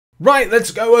Right, let's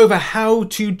go over how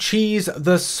to cheese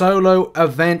the solo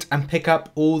event and pick up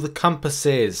all the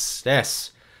compasses.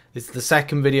 Yes, it's the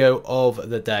second video of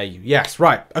the day. Yes,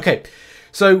 right, okay.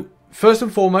 So, first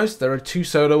and foremost, there are two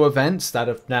solo events that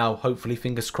have now, hopefully,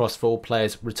 fingers crossed for all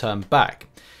players, returned back.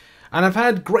 And I've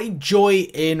had great joy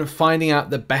in finding out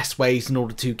the best ways in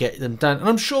order to get them done. And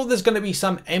I'm sure there's going to be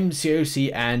some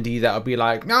MCOC Andy that'll be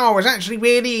like, no, it's actually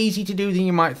really easy to do than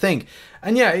you might think.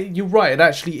 And yeah, you're right, it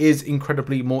actually is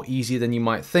incredibly more easier than you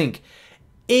might think.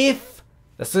 If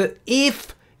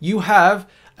you have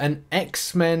an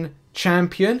XMen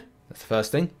champion, that's the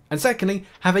first thing. And secondly,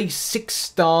 have a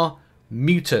 6-star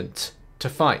mutant to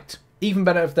fight. Even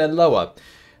better if they're lower.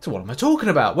 So what am I talking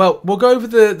about? Well, we'll go over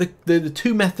the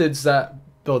two methods that,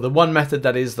 or the one method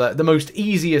that is the most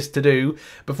easiest to do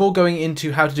before going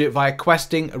into how to do it via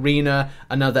questing, arena,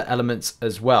 and other elements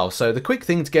as well. So the quick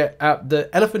thing to get out the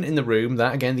elephant in the room,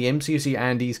 that again, the MCOC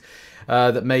Andes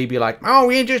that may be like,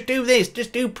 oh, yeah, just do this,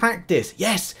 just do practice.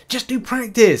 Yes, just do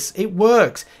practice. It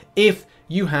works. If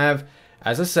you have,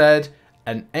 as I said,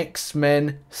 an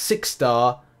XMen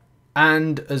 6-star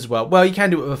and as well, you can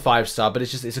do it with a 5-star, but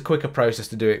it's a quicker process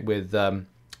to do it with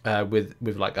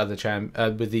like other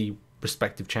with the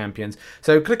respective champions.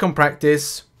 So click on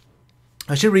practice.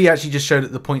 I should really actually just show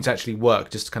that the points actually work,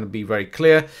 just to kind of be very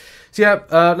clear. So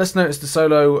yeah, let's notice the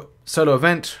solo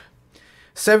event.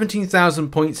 17,000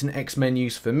 points in XMen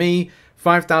use for me.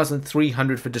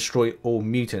 5,300 for destroy all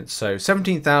mutants. So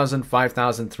 17,000,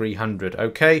 5,300.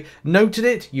 Okay, noted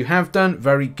it. You have done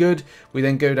very good. We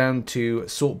then go down to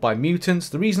sort by mutants.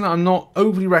 The reason I'm not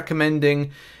overly recommending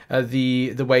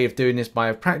the way of doing this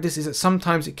by practice is that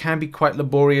sometimes it can be quite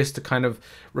laborious to kind of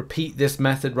repeat this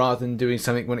method rather than doing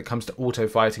something when it comes to auto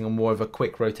fighting or more of a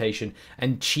quick rotation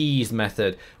and cheese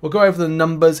method. We'll go over the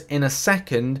numbers in a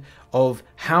second of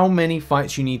how many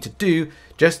fights you need to do.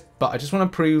 But I just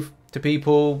want to prove to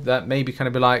people that maybe kind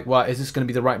of be like, well, is this going to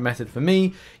be the right method for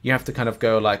me? You have to kind of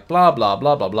go like blah, blah,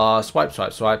 blah, blah, blah, swipe,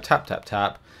 swipe, swipe, tap, tap,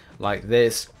 tap, like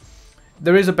this.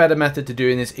 There is a better method to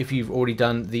doing this. If you've already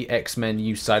done the XMen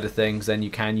use side of things, then you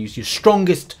can use your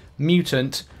strongest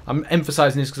mutant. I'm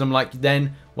emphasizing this because I'm like,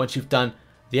 then once you've done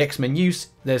the XMen use,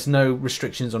 there's no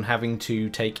restrictions on having to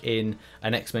take in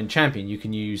an XMen champion. You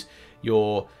can use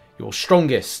your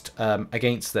strongest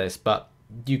against this, but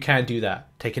you can do that.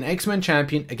 Take an XMen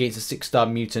champion against a 6-star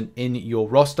mutant in your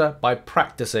roster by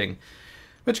practicing.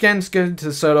 Which again, let's go into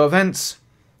the solo events.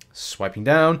 Swiping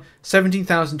down,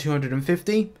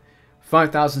 17,250,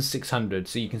 5,600.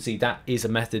 So you can see that is a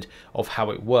method of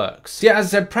how it works. So yeah, as I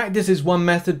said, practice is one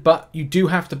method, but you do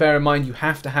have to bear in mind you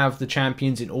have to have the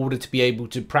champions in order to be able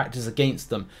to practice against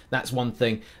them. That's one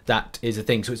thing that is a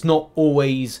thing. So it's not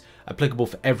always applicable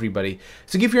for everybody.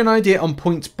 So to give you an idea on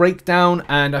points breakdown,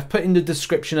 and I've put in the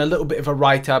description a little bit of a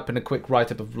write-up and a quick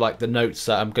write-up of like the notes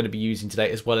that I'm going to be using today,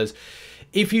 as well as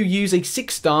if you use a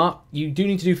 6-star, you do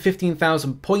need to do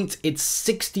 15,000 points. It's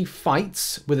 60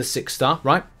 fights with a 6-star,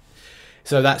 right?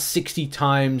 So that's 60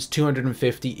 times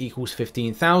 250 equals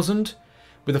 15,000.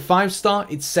 With a 5-star,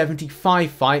 it's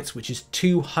 75 fights, which is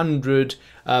 200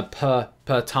 per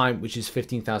time, which is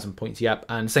 15,000 points. Yep,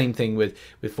 and same thing with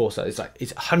 4-star. It's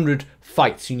 100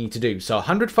 fights you need to do. So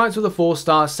 100 fights with a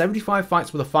 4-star, 75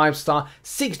 fights with a 5-star,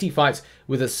 60 fights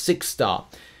with a 6-star.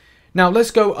 Now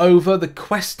let's go over the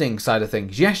questing side of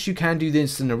things. Yes, you can do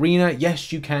this in arena.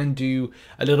 Yes, you can do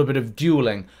a little bit of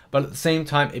dueling, but at the same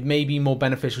time, it may be more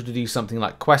beneficial to do something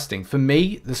like questing. For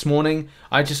me, this morning,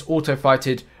 I just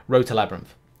auto-fighted Road to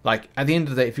Labyrinth. Like, at the end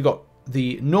of the day, if you've got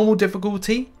the normal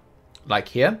difficulty, like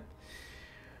here,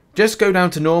 just go down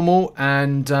to normal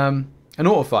and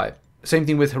auto-fight. Same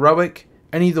thing with heroic.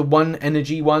 Any of the 1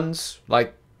 energy ones,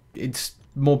 like, it's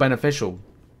more beneficial.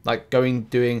 Like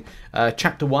doing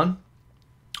chapter 1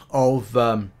 of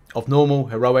normal,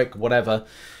 heroic, whatever,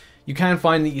 you can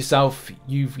find that yourself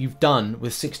you've done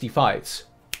with 60 fights,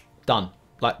 done,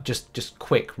 like just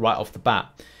quick right off the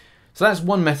bat. So that's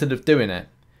one method of doing it.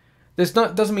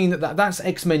 Doesn't mean that's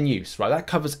XMen use, right? That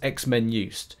covers XMen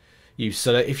use.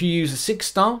 So that if you use a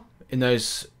 6-star in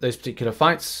those particular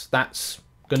fights, that's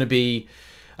going to be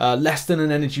less than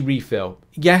an energy refill.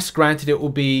 Yes, granted, it will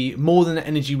be more than an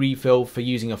energy refill for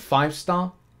using a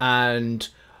 5-star and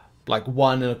like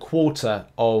 1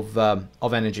 1/4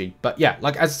 of energy. But yeah,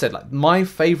 like as I said, like my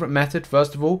favorite method,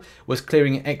 first of all, was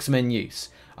clearing XMen use.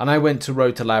 And I went to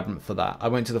Road to Labyrinth for that. I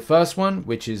went to the first one,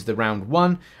 which is the round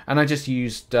 1, and I just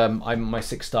used my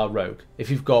 6-star rogue. If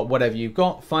you've got whatever you've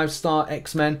got, 5-star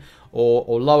XMen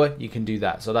or lower, you can do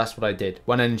that. So that's what I did.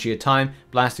 1 energy at a time,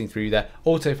 blasting through there,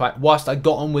 auto fight, whilst I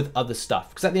got on with other stuff.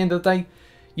 Because at the end of the day,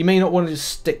 you may not want to just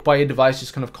stick by your device,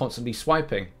 just kind of constantly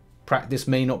swiping. practice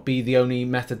may not be the only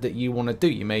method that you want to do.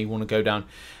 You may want to go down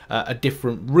a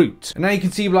different route. And now you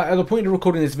can see, like, at the point of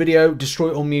recording this video,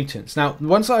 destroy all mutants. Now,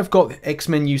 once I've got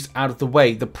X-Men use out of the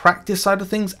way, the practice side of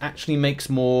things actually makes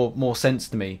more sense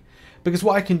to me. Because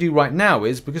what I can do right now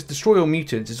is, because destroy all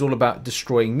mutants is all about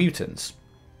destroying mutants.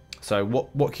 So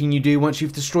what can you do once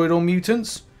you've destroyed all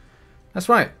mutants? That's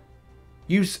right.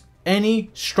 Use any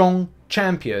strong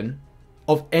champion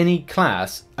of any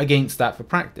class against that for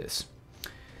practice.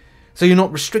 So you're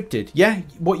not restricted. Yeah,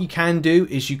 what you can do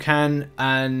is you can,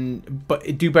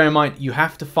 but do bear in mind, you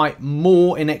have to fight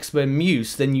more in XMen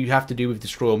use than you have to do with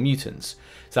destroy all mutants.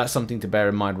 So that's something to bear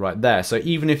in mind right there. So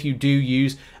even if you do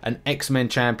use an X-Men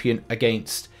champion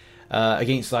against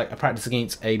like a practice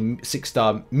against a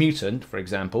 6-star mutant, for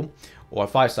example, or a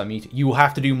 5-star mutant, you will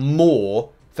have to do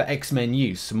more for X-Men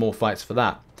use, so more fights for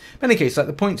that. But in any case, like,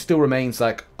 the point still remains,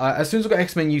 like, as soon as I've got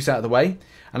X-Men use out of the way,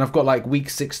 and I've got like weak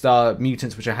 6-star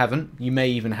mutants, which I haven't, you may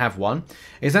even have one,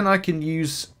 is then I can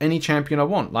use any champion I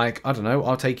want. Like, I don't know,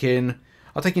 I'll take in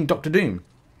Dr. Doom.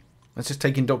 Let's just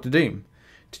take in Dr. Doom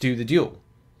to do the duel.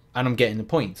 And I'm getting the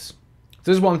points.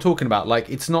 This is what I'm talking about. Like,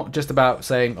 it's not just about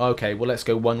saying, okay, well, let's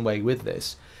go one way with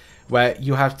this, where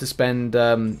you have to spend,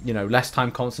 you know, less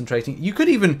time concentrating. You could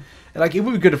even, like, it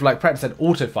would be good if, like, practice had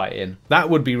auto fight in. That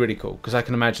would be really cool, because I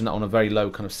can imagine that on a very low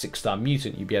kind of 6-star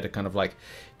mutant, you'd be able to kind of like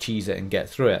cheese it and get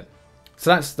through it. So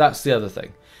that's the other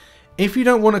thing. If you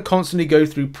don't want to constantly go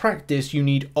through practice, you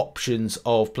need options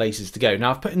of places to go.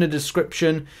 Now, I've put in a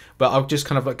description, but I'll just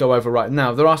kind of like go over right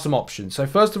now. There are some options. So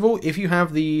first of all, if you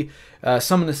have the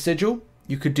Summoner Sigil,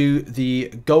 you could do the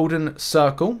Golden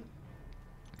Circle.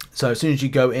 So as soon as you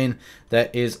go in, there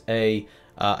is a,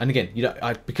 and again, you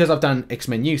know, because I've done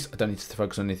X-Men use, I don't need to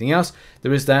focus on anything else.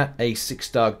 There is there a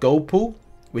 6-star gold pool,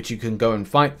 which you can go and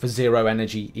fight for 0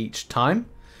 energy each time.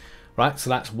 Right, so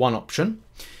that's one option.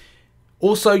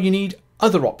 Also, you need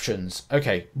other options.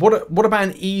 Okay, what about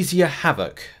an easier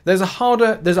Havoc? There's a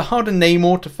harder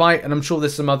Namor to fight, and I'm sure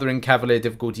there's some other in Cavalier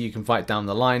difficulty you can fight down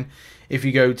the line. If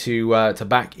you go to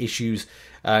back issues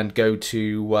and go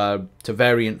to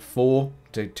variant 4,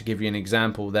 to give you an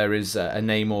example, there is a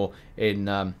Namor in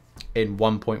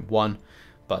 1.1.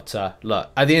 But look,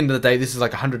 at the end of the day, this is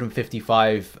like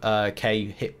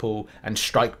 155k hit pool and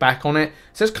strike back on it.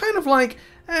 So it's kind of like,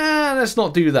 let's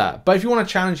not do that. But if you want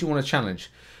to challenge, you want to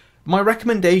challenge. My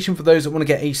recommendation for those that want to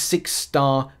get a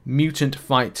 6-star mutant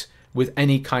fight with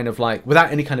any kind of like,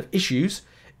 without any kind of issues,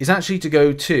 is actually to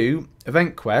go to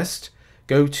Event Quest,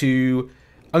 go to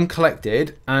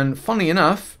Uncollected, and funny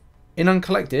enough, in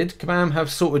Uncollected, Kabam have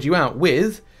sorted you out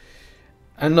with,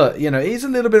 and look, you know, it is a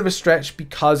little bit of a stretch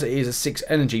because it is a 6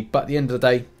 energy, but at the end of the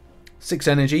day, 6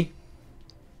 energy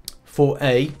for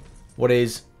what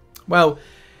is, well,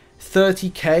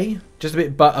 30k, just a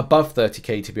bit above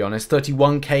 30k to be honest,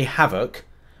 31k Havoc,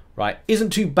 right,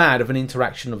 isn't too bad of an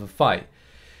interaction of a fight.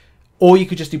 Or you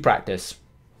could just do practice.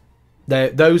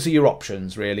 Those are your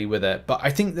options really with it. But I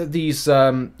think that these,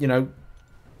 you know,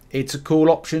 it's a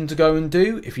cool option to go and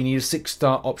do if you need a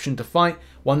 6-star option to fight,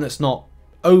 one that's not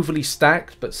overly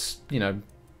stacked, but, you know,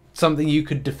 something you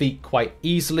could defeat quite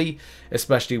easily,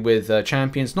 especially with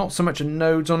champions. Not so much a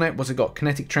nodes on it. What's it got?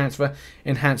 Kinetic Transfer,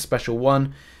 Enhanced Special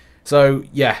 1. So,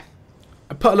 yeah,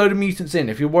 put a load of mutants in.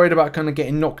 If you're worried about kind of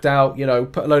getting knocked out, you know,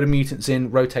 put a load of mutants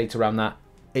in, rotate around that.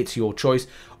 It's your choice.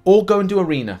 Or go and do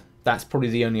Arena. That's probably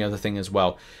the only other thing as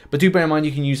well. But do bear in mind,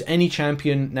 you can use any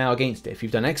champion now against it. If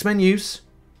you've done X-Men use,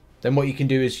 then what you can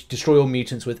do is destroy all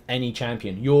mutants with any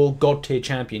champion. Your god tier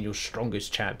champion, your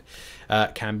strongest champ,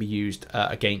 can be used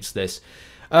against this.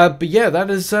 But yeah,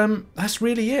 that's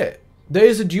really it. There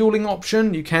is a dueling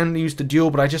option. You can use the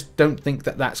duel, but I just don't think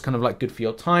that that's kind of like good for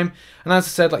your time. And as I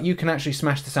said, like, you can actually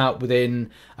smash this out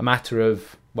within a matter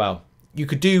of, well, you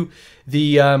could do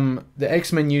the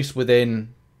X-Men use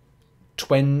within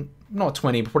not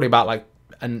 20, but probably about like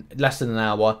less than an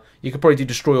hour. You could probably do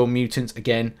destroy all mutants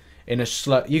again in a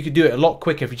slow. You could do it a lot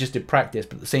quicker if you just did practice,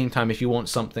 but at the same time, if you want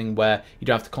something where you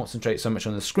don't have to concentrate so much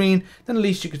on the screen, then at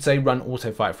least you could say run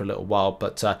auto fight for a little while.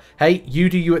 But hey, you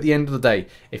do you at the end of the day.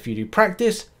 If you do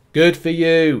practice, good for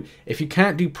you. If you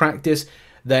can't do practice,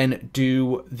 then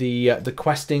do the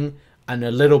questing and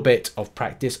a little bit of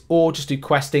practice, or just do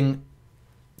questing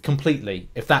completely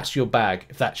if that's your bag,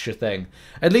 if that's your thing.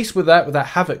 At least with that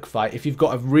Havoc fight, if you've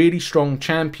got a really strong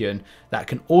champion that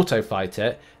can auto fight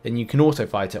it, then you can auto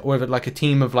fight it. Or if it's like a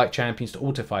team of like champions to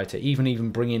auto fight it, even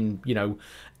bring in, you know,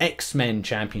 X-Men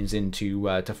champions in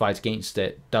to fight against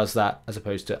it, does that as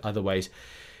opposed to other ways.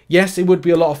 Yes, it would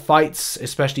be a lot of fights,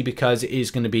 especially because it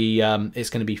is going to be it's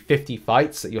going to be 50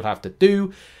 fights that you'll have to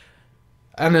do.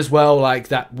 And as well, like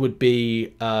that would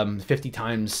be 50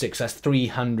 times 6, that's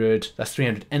 300. That's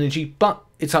 300 energy, but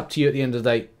it's up to you at the end of the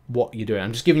day what you're doing.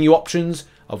 I'm just giving you options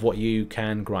of what you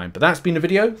can grind. But that's been a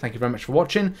video. Thank you very much for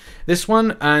watching this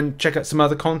one, and check out some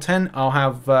other content. I'll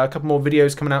have a couple more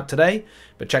videos coming out today,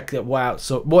 but check that out.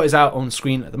 So what is out on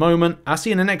screen at the moment. I'll see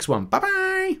you in the next one. Bye bye.